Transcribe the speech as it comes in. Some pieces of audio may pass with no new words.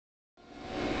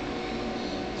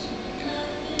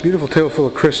Beautiful table full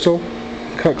of crystal,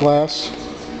 cut glass.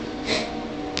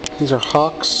 These are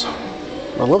hawks.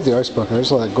 I love the ice bucket. I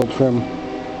just love that gold trim.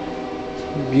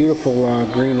 Beautiful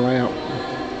green lamp.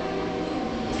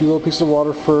 A few little pieces of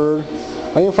Waterford.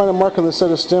 I didn't find a mark on the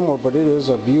set of stemware, but it is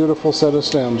a beautiful set of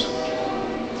stems.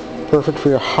 Perfect for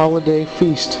your holiday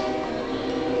feast.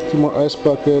 A few more ice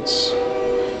buckets.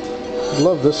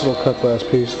 Love this little cut glass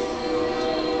piece.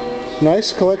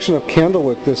 Nice collection of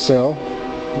candlewick this sale.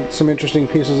 Some interesting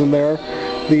pieces in there.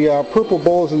 The purple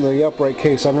bowl is in the upright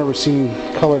case. I've never seen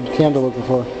colored candlewick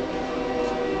before.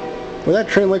 Well, that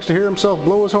train likes to hear himself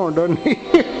blow his horn, doesn't he?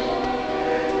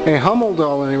 A Hummel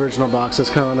doll in the original box. That's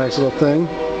kind of a nice little thing.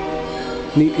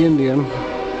 Neat Indian.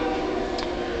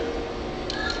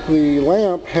 The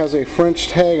lamp has a French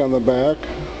tag on the back.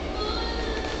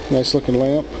 Nice looking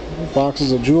lamp.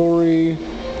 Boxes of jewelry.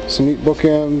 Some neat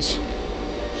bookends.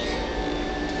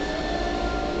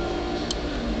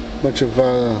 Bunch of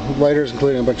lighters,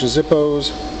 including a bunch of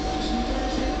Zippos.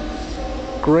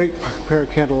 Great pair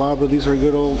of candelabra. These are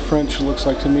good old French, it looks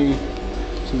like to me.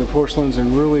 So the porcelain's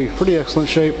in really pretty excellent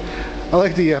shape. I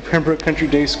like the Pembroke Country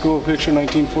Day School picture,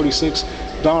 1946.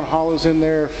 Don Hall is in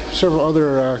there. Several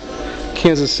other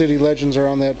Kansas City legends are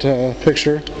on that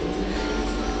picture.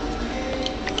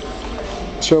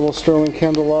 Several sterling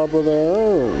candelabra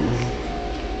there.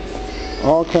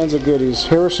 All kinds of goodies.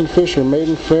 Harrison Fisher,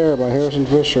 Maiden Fair by Harrison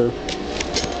Fisher.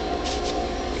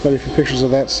 Quite a few pictures of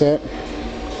that set.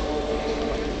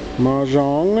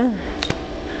 Mahjong.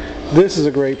 This is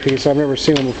a great piece. I've never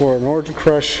seen one before. An Origin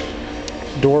Crush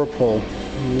door pull.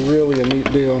 Really a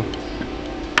neat deal.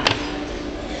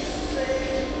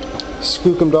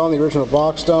 Skookum down, the original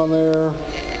box down there.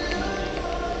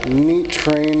 Neat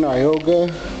train,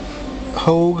 Ioga.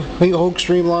 Hogue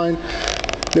Streamline.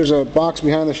 There's a box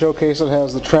behind the showcase that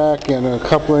has the track and a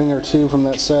coupling or two from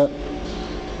that set.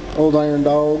 Old Iron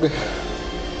Dog.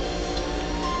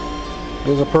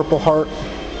 There's a Purple Heart.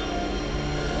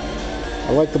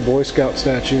 I like the Boy Scout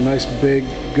statue. Nice, big,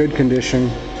 good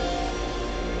condition.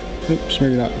 Oops,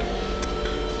 maybe not.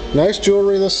 Nice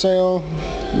jewelry this sale.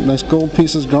 Nice gold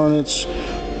pieces, garnets,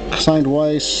 signed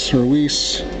Weiss or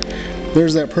Weiss.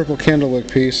 There's that purple candlewick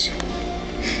piece.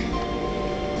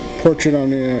 Portrait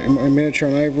on a miniature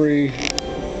on ivory.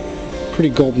 Pretty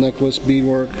gold necklace,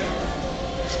 beadwork.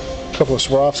 A couple of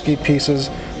Swarovski pieces.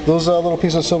 Those little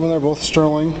pieces of silver in there, both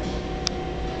sterling.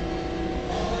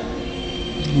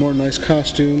 More nice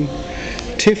costume.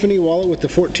 Tiffany wallet with the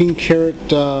 14 karat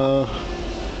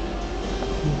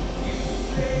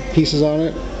pieces on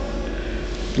it.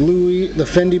 Louis, the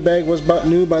Fendi bag was bought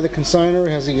new by the consignor.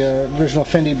 It has the original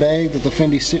Fendi bag that the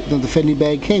Fendi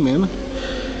bag came in.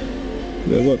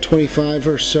 About 25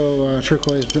 or so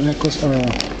turquoise necklace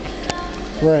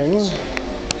rings.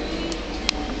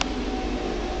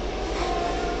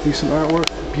 Decent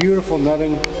artwork, beautiful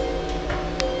nutting.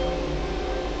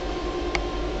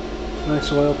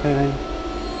 Nice oil painting.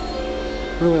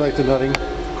 Really like the nutting.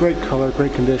 Great color,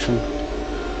 great condition.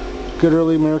 Good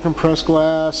early American pressed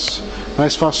glass.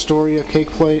 Nice Fostoria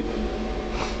cake plate.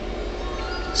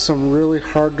 Some really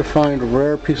hard to find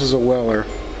rare pieces of Weller.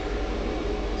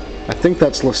 I think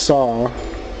that's LaSalle,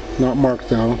 not Mark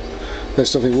though.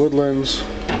 That's definitely Woodlands.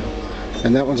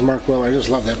 And that one's Mark Weller. I just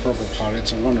love that purple pot.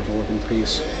 It's a wonderful looking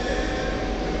piece.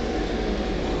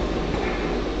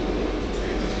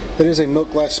 That is a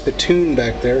milk glass spittoon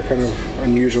back there, kind of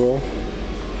unusual.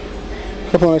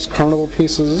 A couple of nice carnival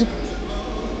pieces.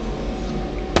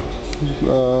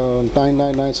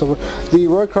 $9.99 silver. The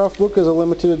Roycroft book is a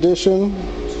limited edition.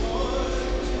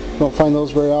 Don't find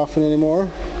those very often anymore.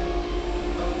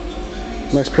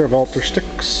 Nice pair of altar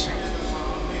sticks.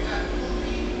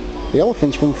 The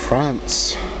elephant's from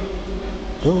France.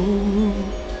 Oh.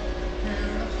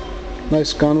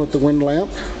 Nice Gone with the Wind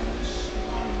lamp.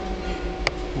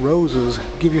 Roses.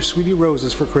 Give your sweetie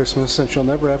roses for Christmas since you'll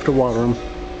never have to water them.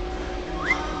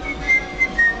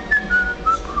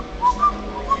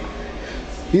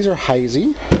 These are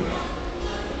Heisey.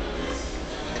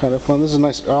 Kind of fun. This is a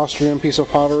nice Austrian piece of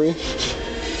pottery.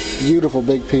 Beautiful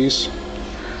big piece.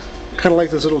 Kind of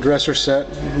like this little dresser set.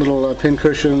 Little pin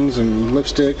cushions and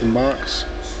lipstick and box.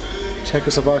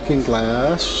 Czechoslovakian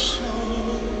glass.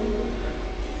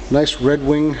 Nice Red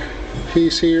Wing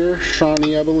piece here.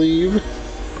 Shawnee, I believe.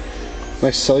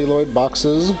 Nice celluloid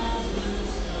boxes.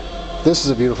 This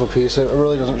is a beautiful piece. It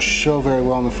really doesn't show very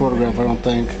well in the photograph, I don't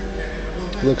think.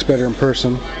 It looks better in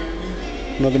person.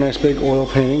 Another nice big oil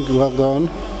painting, well done.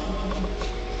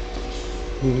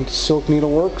 And silk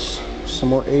needleworks. Some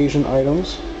more Asian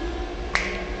items.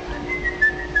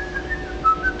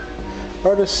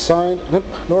 Artist signed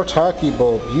Nortaki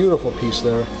bowl. Beautiful piece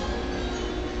there.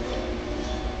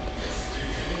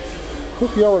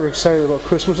 Hope y'all are excited about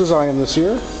Christmas as I am this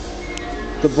year.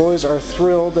 The boys are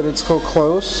thrilled that it's so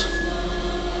close.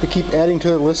 They keep adding to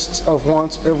their lists of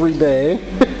wants every day.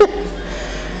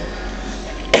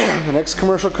 The next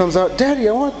commercial comes out, Daddy,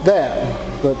 I want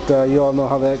that. But you all know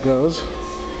how that goes.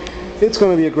 It's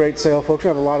going to be a great sale, folks.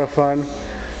 We're going to have a lot of fun.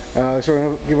 So we're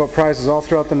going to give out prizes all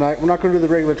throughout the night. We're not going to do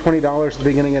the regular $20 at the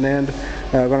beginning and end.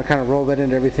 We're going to kind of roll that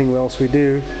into everything else we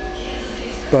do.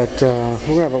 But we're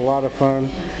going to have a lot of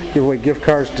fun. Give away gift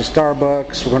cards to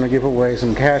Starbucks. We're going to give away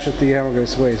some cash at the end. We're going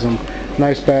to give away some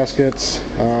nice baskets.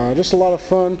 Just a lot of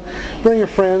fun. Bring your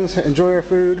friends. Enjoy our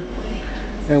food.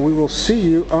 And we will see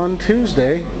you on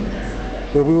Tuesday,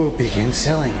 where we will begin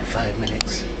selling in 5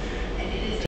 minutes.